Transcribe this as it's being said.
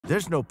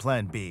There's no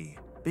plan B,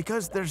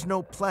 because there's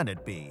no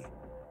planet B.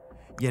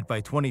 Yet by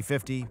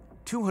 2050,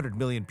 200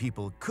 million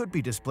people could be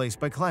displaced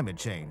by climate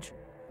change.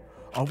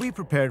 Are we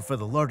prepared for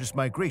the largest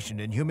migration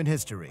in human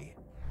history?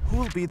 Who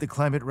will be the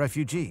climate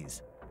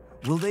refugees?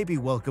 Will they be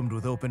welcomed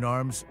with open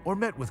arms or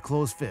met with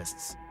closed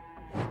fists?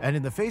 And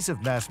in the face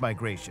of mass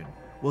migration,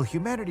 will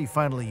humanity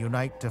finally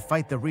unite to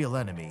fight the real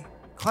enemy,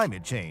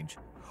 climate change,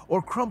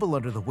 or crumble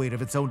under the weight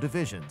of its own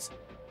divisions?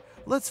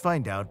 Let's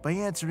find out by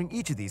answering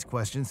each of these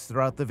questions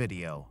throughout the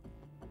video.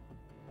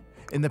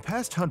 In the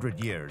past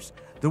 100 years,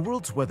 the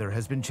world's weather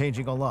has been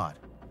changing a lot.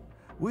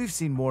 We've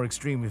seen more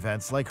extreme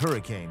events like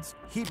hurricanes,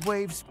 heat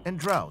waves, and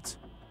droughts.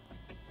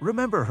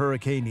 Remember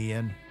Hurricane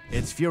Ian,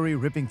 its fury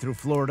ripping through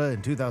Florida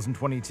in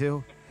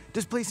 2022,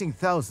 displacing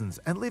thousands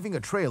and leaving a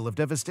trail of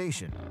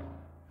devastation?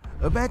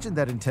 Imagine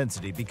that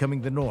intensity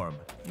becoming the norm,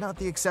 not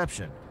the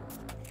exception.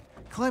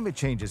 Climate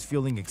change is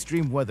fueling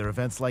extreme weather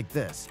events like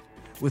this,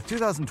 with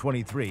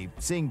 2023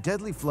 seeing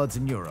deadly floods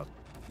in Europe,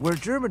 where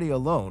Germany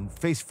alone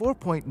faced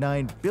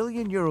 4.9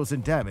 billion euros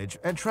in damage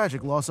and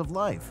tragic loss of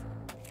life.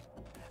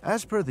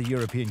 As per the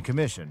European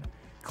Commission,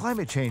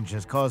 climate change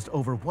has caused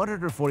over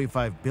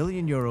 145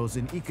 billion euros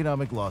in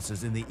economic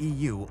losses in the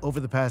EU over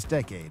the past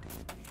decade.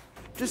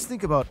 Just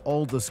think about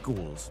all the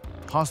schools,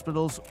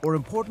 hospitals, or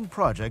important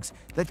projects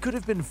that could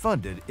have been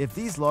funded if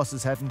these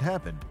losses hadn't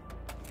happened.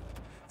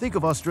 Think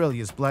of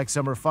Australia's Black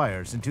Summer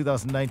fires in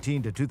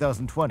 2019 to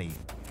 2020,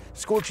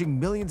 scorching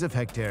millions of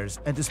hectares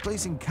and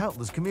displacing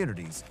countless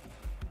communities.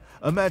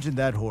 Imagine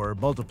that horror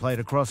multiplied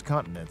across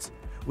continents,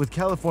 with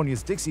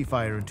California's Dixie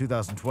Fire in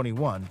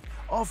 2021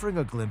 offering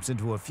a glimpse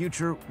into a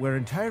future where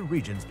entire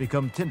regions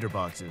become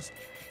tinderboxes,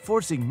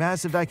 forcing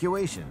mass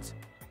evacuations.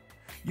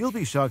 You'll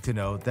be shocked to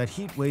know that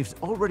heat waves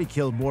already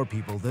kill more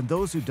people than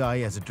those who die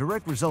as a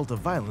direct result of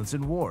violence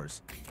and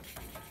wars.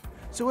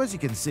 So as you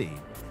can see,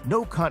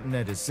 no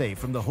continent is safe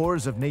from the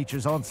horrors of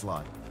nature's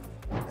onslaught,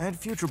 and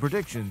future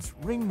predictions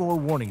ring more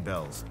warning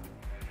bells.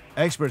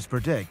 Experts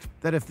predict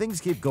that if things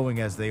keep going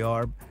as they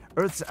are,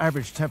 Earth's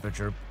average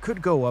temperature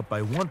could go up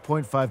by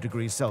 1.5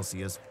 degrees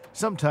Celsius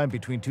sometime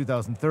between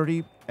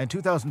 2030 and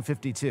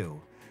 2052,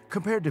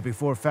 compared to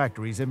before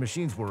factories and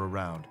machines were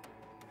around.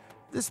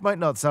 This might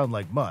not sound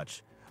like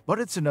much, but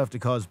it's enough to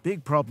cause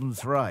big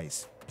problems for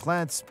ice,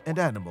 plants, and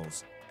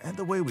animals, and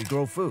the way we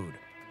grow food.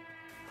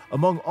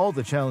 Among all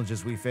the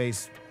challenges we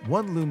face,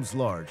 one looms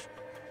large: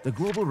 the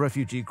global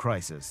refugee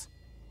crisis.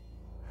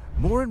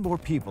 More and more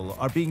people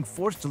are being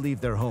forced to leave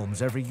their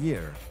homes every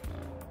year.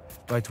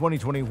 By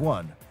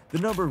 2021, the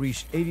number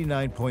reached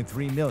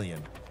 89.3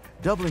 million,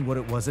 doubling what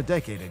it was a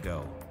decade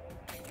ago.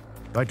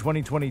 By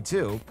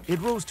 2022, it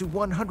rose to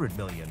 100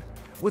 million,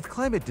 with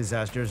climate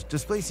disasters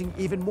displacing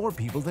even more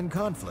people than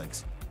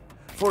conflicts.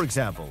 For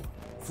example,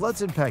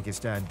 floods in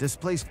Pakistan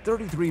displaced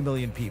 33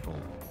 million people,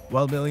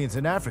 while millions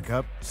in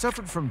Africa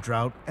suffered from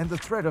drought and the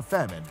threat of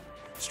famine,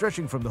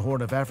 stretching from the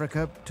Horn of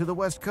Africa to the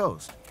West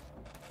Coast.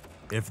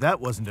 If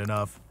that wasn't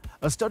enough,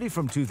 a study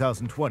from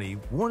 2020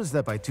 warns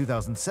that by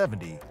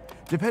 2070,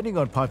 depending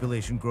on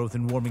population growth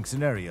and warming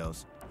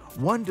scenarios,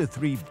 1 to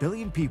 3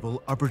 billion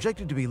people are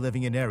projected to be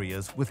living in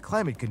areas with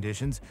climate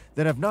conditions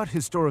that have not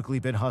historically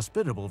been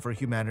hospitable for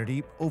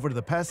humanity over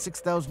the past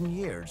 6,000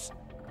 years.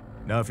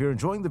 Now, if you're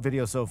enjoying the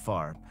video so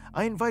far,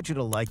 I invite you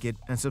to like it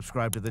and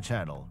subscribe to the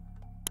channel.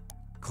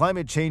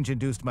 Climate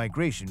change-induced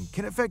migration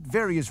can affect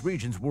various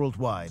regions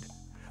worldwide,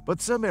 but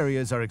some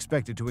areas are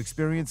expected to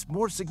experience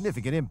more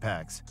significant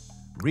impacts.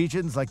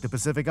 Regions like the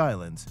Pacific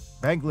Islands,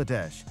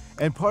 Bangladesh,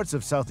 and parts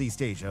of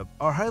Southeast Asia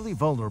are highly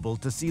vulnerable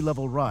to sea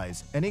level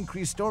rise and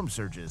increased storm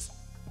surges.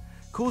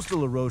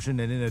 Coastal erosion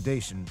and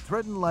inundation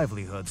threaten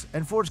livelihoods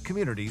and force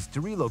communities to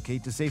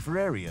relocate to safer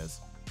areas.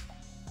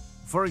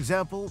 For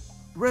example,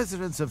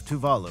 residents of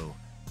Tuvalu,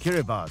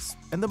 Kiribati,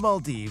 and the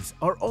Maldives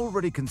are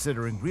already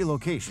considering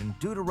relocation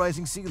due to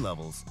rising sea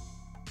levels.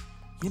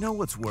 You know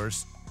what's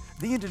worse?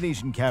 The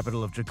Indonesian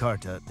capital of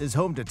Jakarta is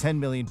home to 10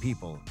 million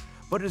people,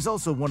 but is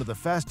also one of the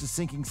fastest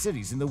sinking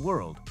cities in the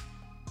world.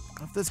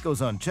 If this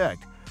goes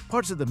unchecked,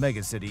 parts of the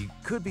megacity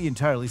could be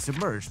entirely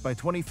submerged by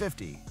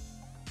 2050.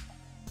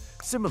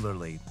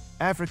 Similarly,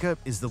 Africa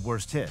is the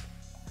worst hit.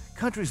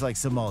 Countries like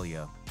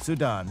Somalia,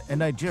 Sudan, and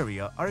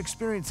Nigeria are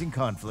experiencing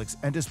conflicts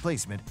and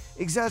displacement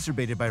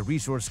exacerbated by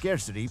resource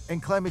scarcity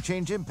and climate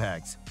change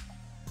impacts.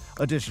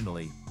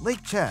 Additionally,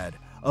 Lake Chad,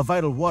 a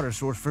vital water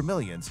source for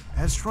millions,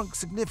 has shrunk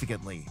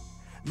significantly,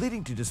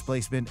 leading to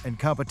displacement and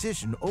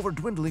competition over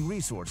dwindling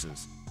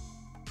resources.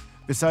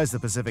 Besides the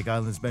Pacific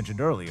Islands mentioned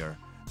earlier,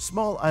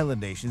 small island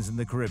nations in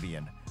the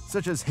Caribbean,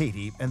 such as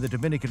Haiti and the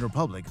Dominican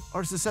Republic,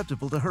 are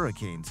susceptible to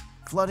hurricanes,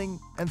 flooding,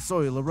 and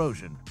soil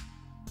erosion.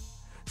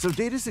 So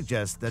data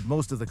suggests that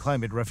most of the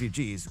climate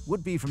refugees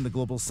would be from the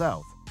global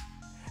south.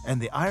 And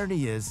the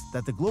irony is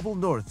that the global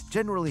north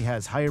generally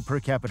has higher per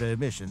capita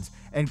emissions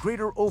and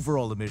greater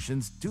overall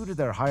emissions due to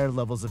their higher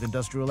levels of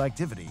industrial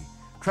activity,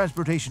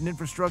 transportation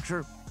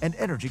infrastructure, and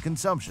energy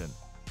consumption.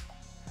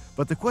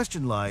 But the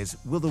question lies,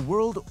 will the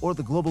world or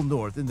the global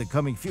north in the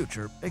coming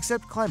future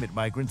accept climate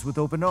migrants with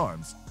open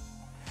arms?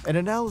 An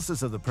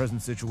analysis of the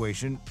present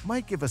situation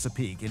might give us a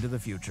peek into the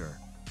future.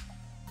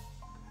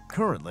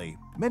 Currently,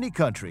 many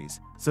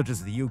countries, such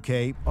as the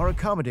UK, are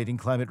accommodating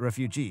climate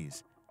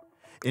refugees.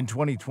 In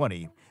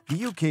 2020,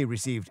 the UK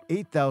received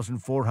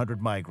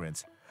 8,400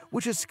 migrants,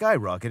 which has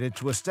skyrocketed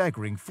to a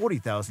staggering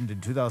 40,000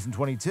 in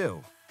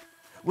 2022,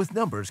 with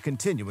numbers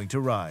continuing to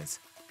rise.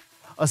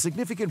 A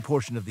significant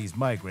portion of these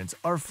migrants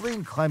are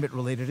fleeing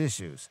climate-related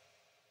issues.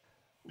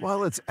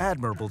 While it's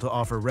admirable to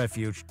offer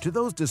refuge to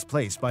those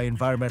displaced by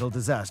environmental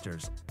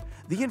disasters,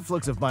 the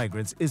influx of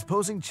migrants is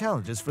posing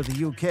challenges for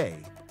the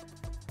UK.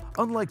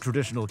 Unlike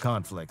traditional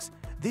conflicts,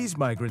 these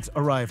migrants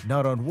arrive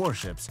not on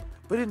warships,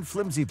 but in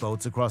flimsy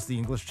boats across the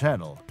English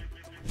Channel,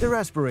 their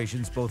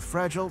aspirations both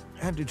fragile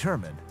and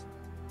determined.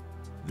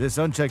 This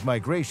unchecked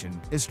migration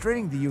is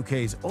straining the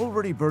UK's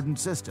already burdened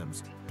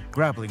systems,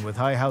 grappling with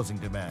high housing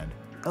demand,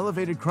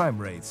 elevated crime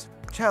rates,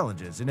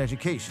 challenges in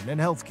education and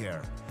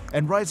healthcare,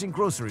 and rising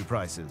grocery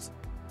prices.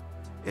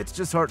 It's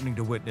disheartening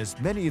to witness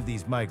many of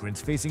these migrants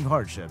facing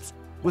hardships,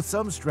 with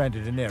some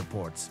stranded in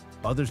airports,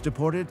 others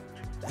deported,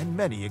 and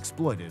many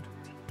exploited.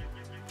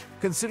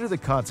 Consider the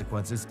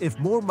consequences if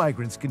more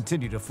migrants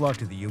continue to flock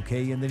to the UK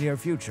in the near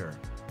future.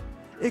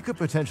 It could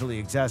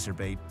potentially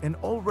exacerbate an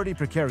already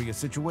precarious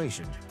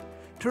situation,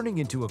 turning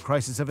into a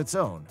crisis of its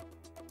own.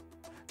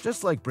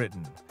 Just like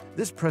Britain,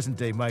 this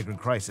present-day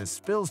migrant crisis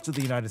spills to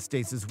the United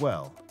States as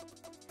well.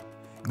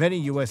 Many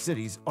U.S.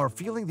 cities are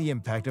feeling the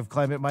impact of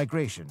climate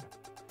migration.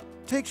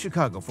 Take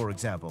Chicago, for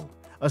example,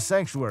 a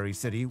sanctuary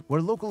city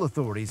where local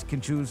authorities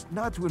can choose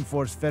not to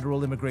enforce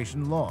federal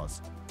immigration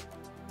laws.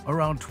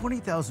 Around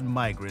 20,000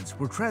 migrants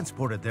were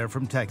transported there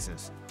from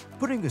Texas,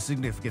 putting a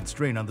significant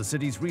strain on the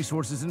city's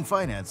resources and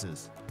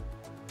finances.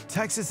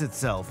 Texas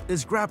itself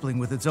is grappling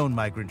with its own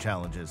migrant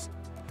challenges.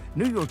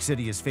 New York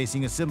City is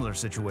facing a similar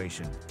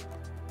situation.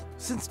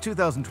 Since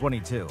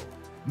 2022,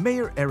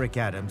 Mayor Eric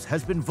Adams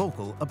has been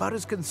vocal about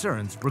his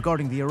concerns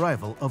regarding the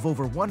arrival of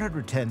over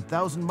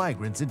 110,000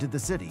 migrants into the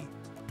city.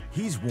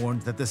 He's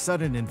warned that the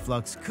sudden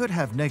influx could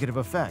have negative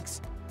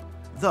effects.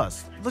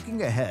 Thus,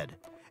 looking ahead,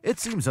 it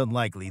seems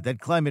unlikely that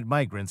climate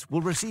migrants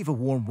will receive a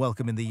warm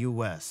welcome in the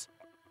U.S.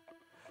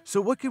 So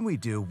what can we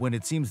do when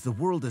it seems the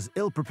world is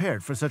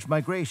ill-prepared for such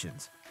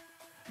migrations?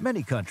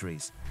 Many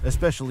countries,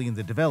 especially in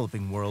the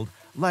developing world,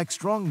 lack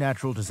strong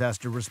natural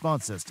disaster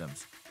response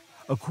systems.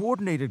 A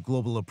coordinated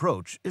global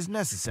approach is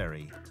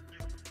necessary.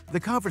 The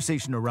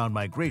conversation around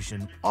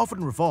migration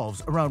often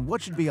revolves around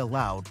what should be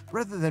allowed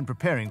rather than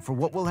preparing for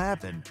what will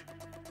happen.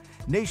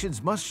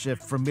 Nations must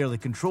shift from merely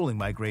controlling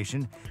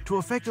migration to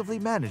effectively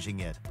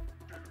managing it.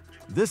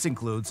 This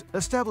includes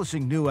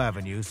establishing new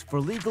avenues for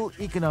legal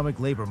economic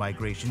labor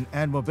migration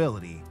and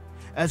mobility,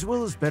 as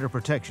well as better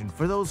protection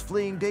for those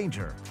fleeing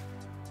danger.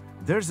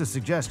 There's a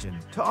suggestion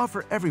to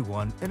offer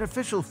everyone an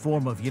official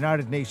form of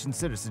United Nations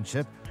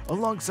citizenship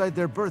alongside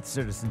their birth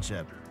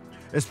citizenship,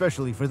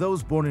 especially for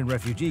those born in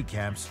refugee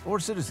camps or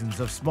citizens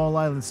of small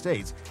island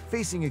states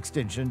facing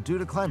extinction due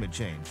to climate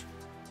change.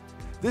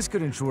 This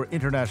could ensure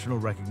international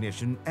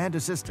recognition and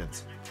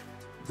assistance,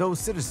 though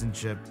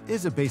citizenship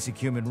is a basic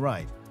human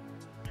right.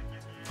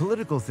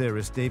 Political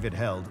theorist David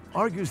Held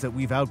argues that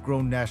we've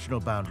outgrown national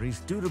boundaries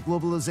due to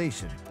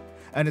globalization,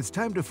 and it's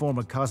time to form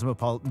a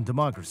cosmopolitan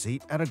democracy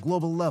at a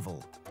global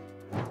level.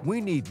 We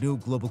need new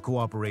global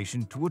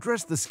cooperation to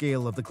address the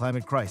scale of the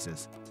climate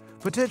crisis,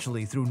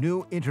 potentially through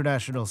new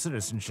international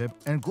citizenship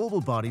and global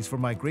bodies for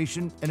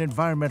migration and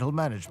environmental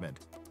management.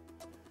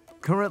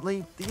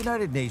 Currently, the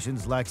United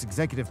Nations lacks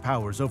executive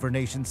powers over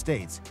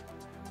nation-states,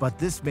 but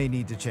this may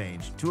need to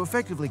change to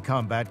effectively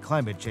combat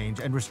climate change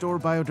and restore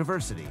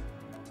biodiversity.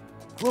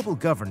 Global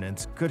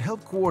governance could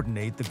help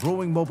coordinate the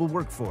growing mobile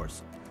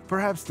workforce,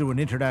 perhaps through an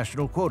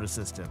international quota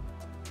system.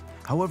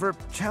 However,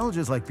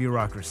 challenges like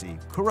bureaucracy,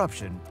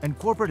 corruption, and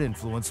corporate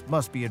influence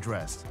must be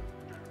addressed.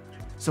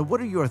 So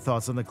what are your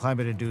thoughts on the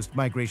climate-induced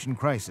migration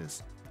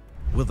crisis?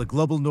 Will the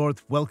global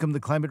north welcome the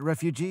climate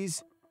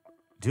refugees?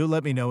 Do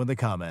let me know in the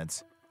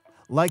comments.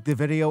 Like the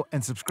video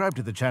and subscribe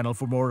to the channel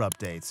for more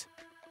updates.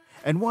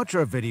 And watch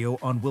our video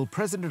on will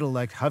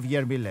President-elect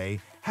Javier Milei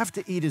have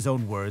to eat his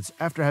own words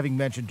after having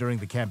mentioned during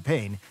the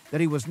campaign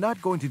that he was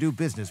not going to do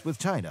business with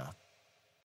China.